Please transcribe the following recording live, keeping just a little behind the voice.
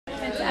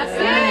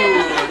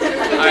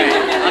Alright,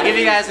 I'll give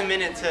you guys a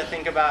minute to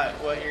think about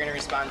what you're going to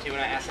respond to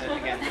when I ask it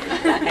again.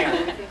 Hang on.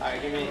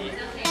 Alright, give me an E.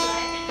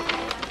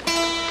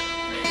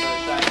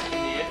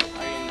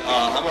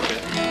 I'm okay.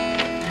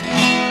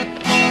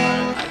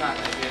 I'm not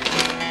that good.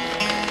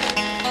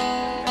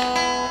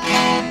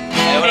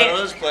 Yeah, whatever,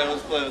 let's play.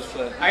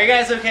 Are you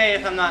guys okay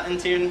if I'm not in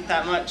tune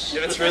that much?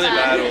 If it's really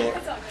bad, we'll...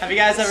 Have you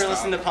guys ever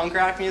listened to punk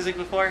rock music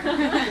before?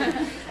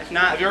 If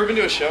not... Have you ever been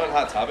to a show in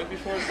Hot Topic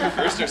before? It's the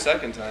first or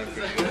second time for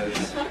you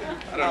guys.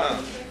 I don't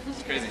know.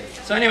 It's crazy.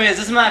 So anyways,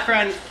 this is my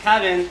friend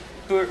Kevin,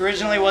 who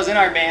originally was in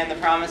our band, The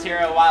Promise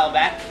Hero, a while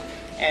back.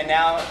 And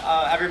now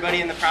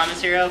everybody in The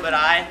Promise Hero but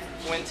I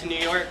went to New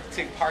York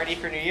to party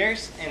for New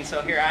Year's. And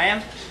so here I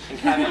am. And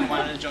Kevin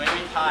wanted to join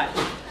me. Hi.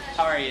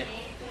 How are you?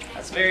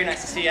 It's very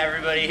nice to see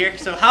everybody here.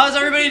 So how is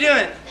everybody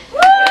doing?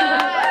 Woo!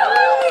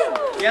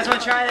 You guys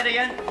want to try that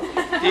again?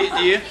 Do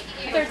you?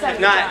 If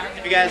not,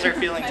 if you guys are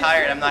feeling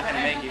tired, I'm not going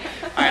to make you.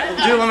 Alright,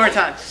 we'll do it one more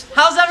time.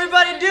 How's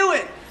everybody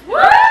doing? Woo!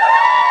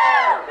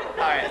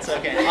 Alright, it's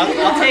okay.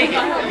 I'll take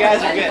it. You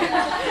guys are good.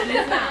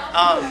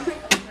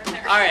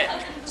 Alright,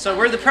 so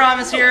we're The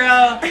Promise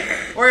Hero.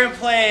 We're going to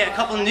play a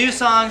couple new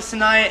songs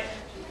tonight,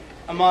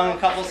 among a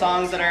couple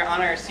songs that are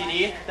on our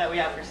CD that we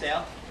have for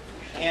sale.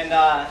 And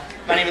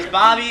my name is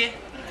Bobby.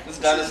 This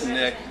is Dennis and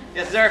Nick.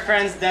 Yes, these are our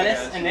friends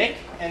Dennis and Nick,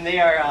 and they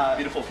are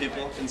Beautiful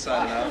people,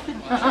 inside and out.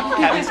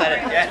 Kevin said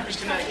it, yeah.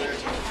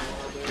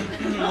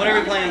 What are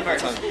we playing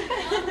first?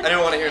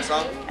 Anyone want to hear a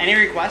song? Any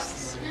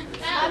requests?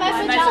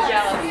 I'm so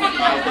jealous. You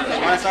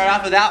want to start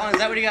off with that one? Is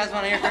that what you guys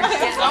want to hear first?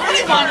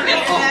 Somebody wanted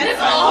it.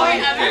 That's all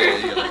we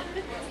ever.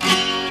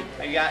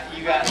 You got.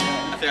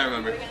 I think I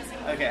remember.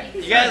 Okay.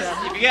 You guys,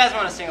 if you guys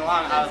want to sing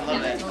along, I would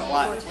love it a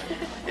lot.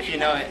 If you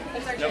know it,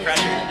 no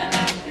pressure. I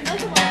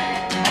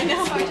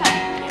know.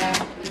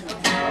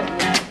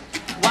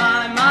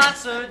 Why am I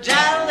so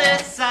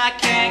jealous? I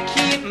can't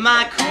keep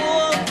my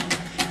cool.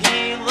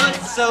 He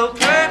looks so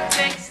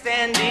perfect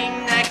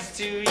standing next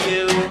to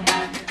you.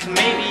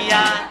 Maybe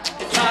I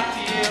could talk to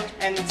you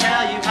and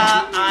tell you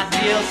how I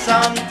feel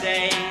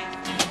someday.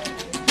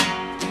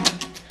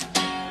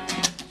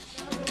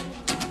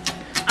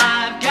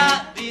 I've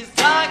got these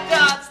dark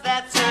dots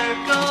that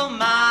circle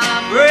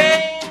my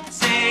brain,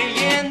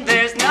 saying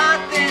there's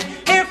nothing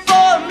here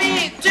for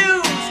me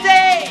to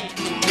stay.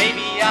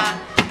 Maybe I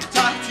could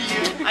talk to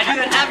you. I do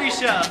that every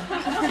show.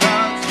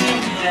 From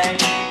today.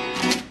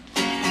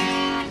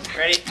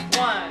 Ready?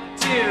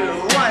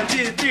 1,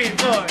 2, 3,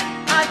 4.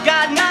 I've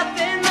got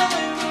nothing to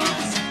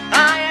lose.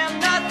 I am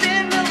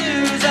nothing to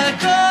lose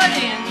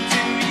according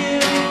to you.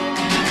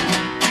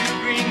 You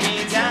bring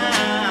me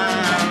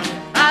down.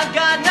 I've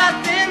got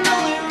nothing to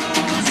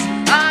lose.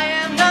 I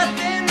am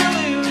nothing to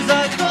lose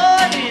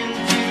according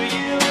to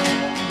you.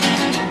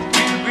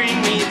 You bring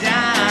me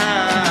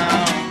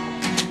down.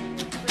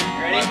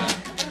 Ready?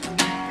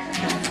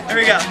 Here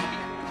we go.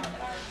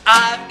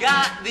 I've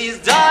got these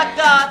dark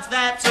dots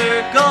that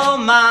circle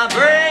my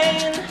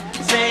brain,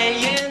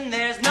 saying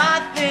there's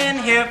nothing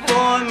here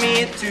for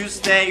me to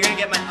stay. You're gonna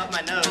get up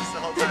my nose the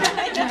whole time.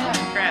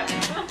 Crap.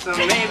 So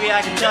maybe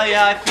I can tell you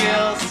how I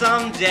feel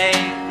someday.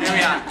 There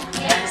we are.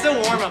 It's a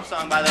warm-up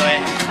song, by the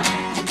way.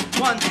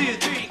 1, 2,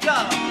 3, go.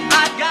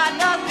 I've got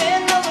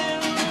nothing to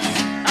lose.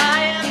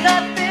 I am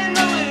nothing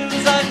to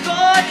lose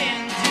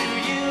according to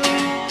you.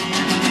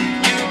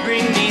 You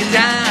bring me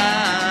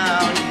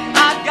down.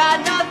 I've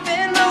got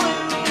nothing to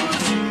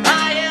lose.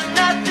 I am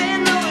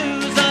nothing to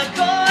lose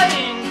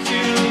according to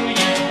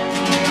you.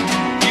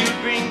 You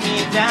bring me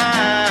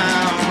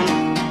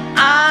down.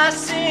 I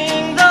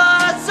sing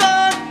the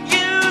song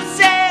you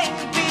sang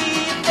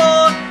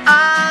before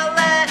I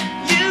let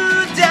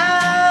you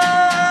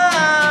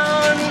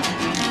down.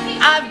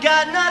 I've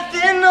got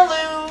nothing to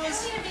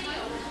lose.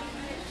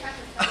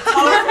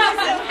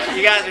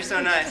 You guys are so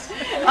nice.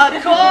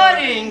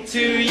 According to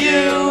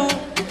you,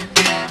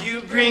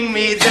 you bring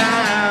me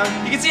down.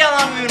 You can see how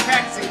long we've been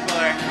practicing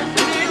for.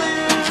 You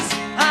lose.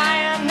 I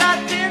am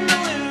nothing to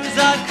lose.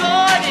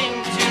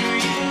 According to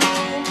you,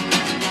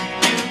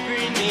 you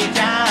bring me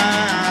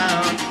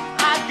down.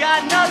 I've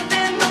got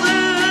nothing to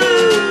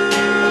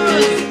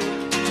lose.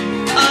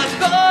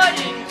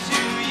 According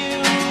to you,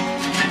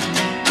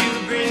 you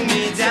bring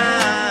me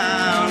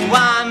down.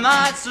 Why am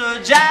I so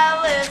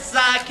jealous?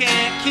 I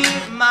can't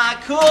keep my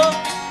cool.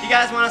 You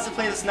guys want us to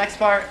play this next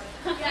part?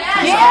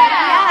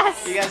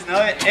 Yes. You guys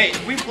know it? Hey,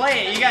 if we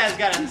play it, you guys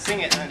gotta sing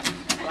it then.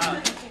 Wow.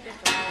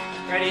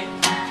 Ready?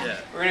 Yeah.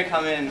 We're gonna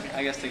come in,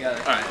 I guess, together.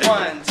 Alright.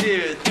 1,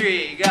 2,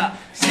 3, go.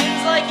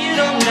 Seems like you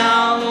don't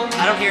know.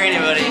 I don't hear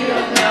anybody. You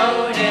don't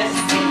notice.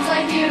 Seems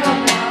like you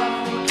don't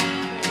know.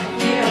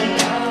 You don't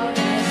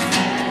notice.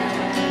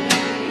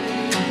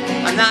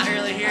 I'm not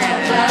really hearing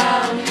it.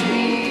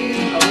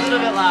 A little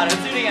bit louder.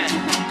 Let's do it again.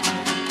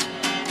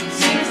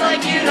 Seems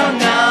like you don't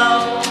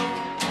know.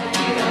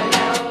 You don't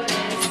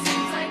notice.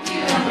 Seems like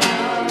you don't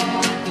know.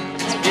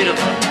 It's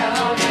beautiful.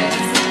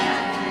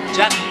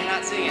 Jeff, you're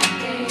not singing.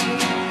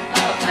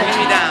 Bring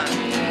me down.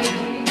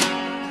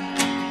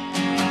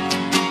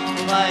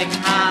 Like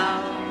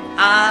how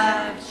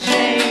I've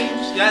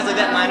changed. guys like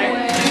that minor?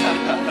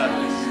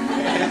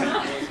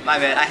 My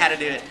bad, I had to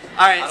do it.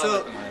 Alright,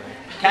 so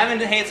Kevin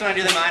hates when I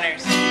do the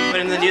minors, but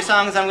in the new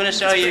songs I'm going to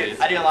show you,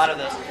 I do a lot of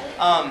those.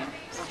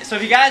 So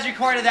if you guys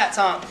recorded that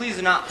song, please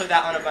do not put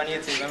that one up on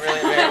YouTube. I'm really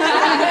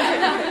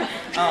embarrassed.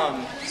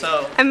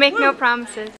 I make no promises.